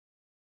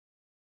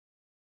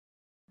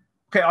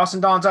Okay,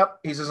 Austin Don's up.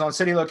 He says on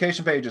city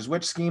location pages,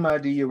 which schema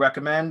do you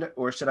recommend,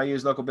 or should I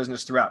use local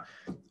business throughout?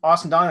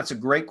 Austin Don, that's a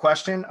great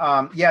question.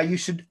 Yeah, you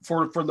should,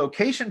 for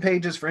location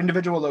pages, for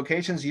individual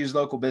locations, use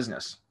local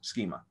business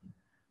schema.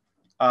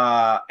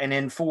 And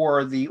then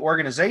for the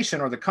organization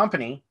or the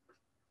company,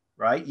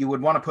 right, you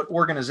would want to put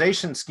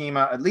organization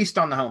schema at least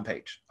on the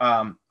homepage.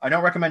 I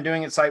don't recommend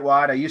doing it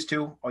site-wide. I used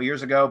to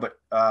years ago, but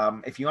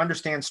if you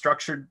understand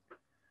structured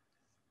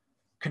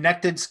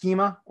connected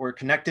schema or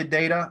connected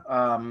data,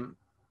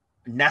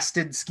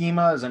 nested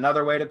schema is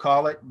another way to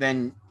call it.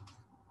 Then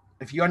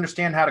if you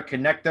understand how to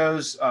connect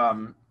those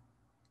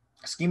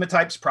schema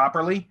types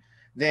properly,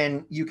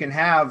 then you can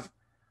have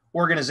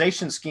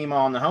organization schema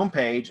on the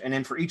homepage. And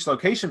then for each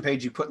location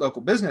page, you put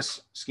local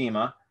business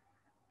schema,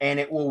 and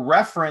it will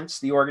reference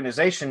the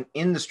organization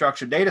in the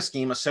structured data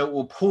schema. So it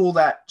will pull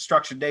that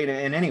structured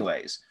data in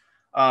anyways.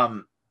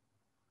 You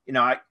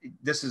know,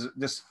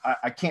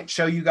 I can't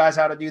show you guys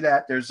how to do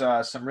that. There's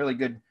some really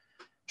good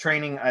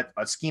training at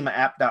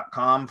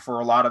schemaapp.com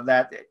for a lot of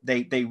that.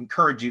 They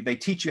encourage you, they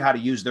teach you how to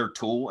use their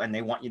tool, and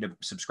they want you to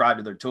subscribe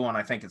to their tool. And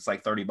I think it's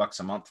like $30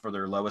 a month for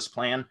their lowest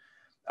plan.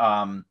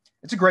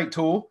 It's a great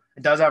tool.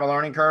 It does have a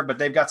learning curve, but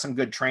they've got some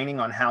good training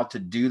on how to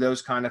do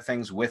those kind of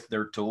things with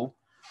their tool.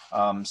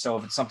 So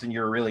if it's something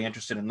you're really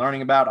interested in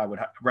learning about, I would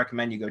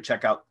recommend you go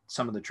check out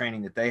some of the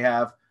training that they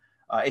have.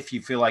 If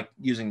you feel like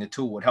using the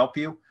tool would help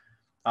you.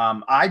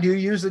 I do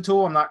use the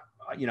tool. I'm not,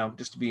 you know,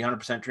 just to be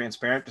 100%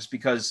 transparent, just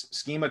because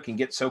schema can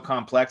get so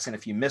complex. And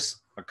if you miss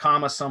a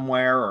comma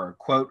somewhere or a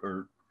quote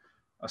or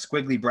a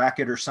squiggly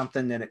bracket or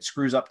something, then it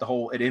screws up the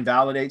whole, it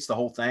invalidates the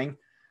whole thing.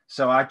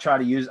 So I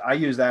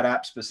use that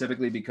app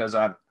specifically because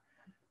I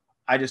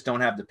just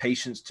don't have the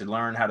patience to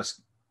learn how to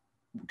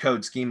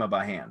code schema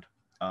by hand.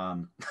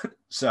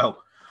 So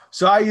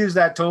I use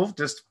that tool,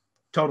 just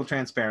total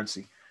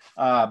transparency.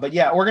 But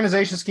yeah,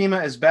 organization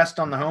schema is best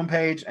on the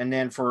homepage. And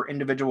then for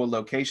individual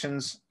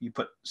locations, you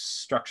put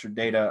structured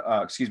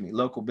data,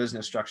 local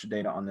business structured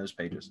data on those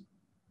pages.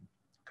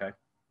 Okay.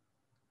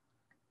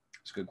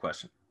 It's a good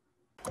question.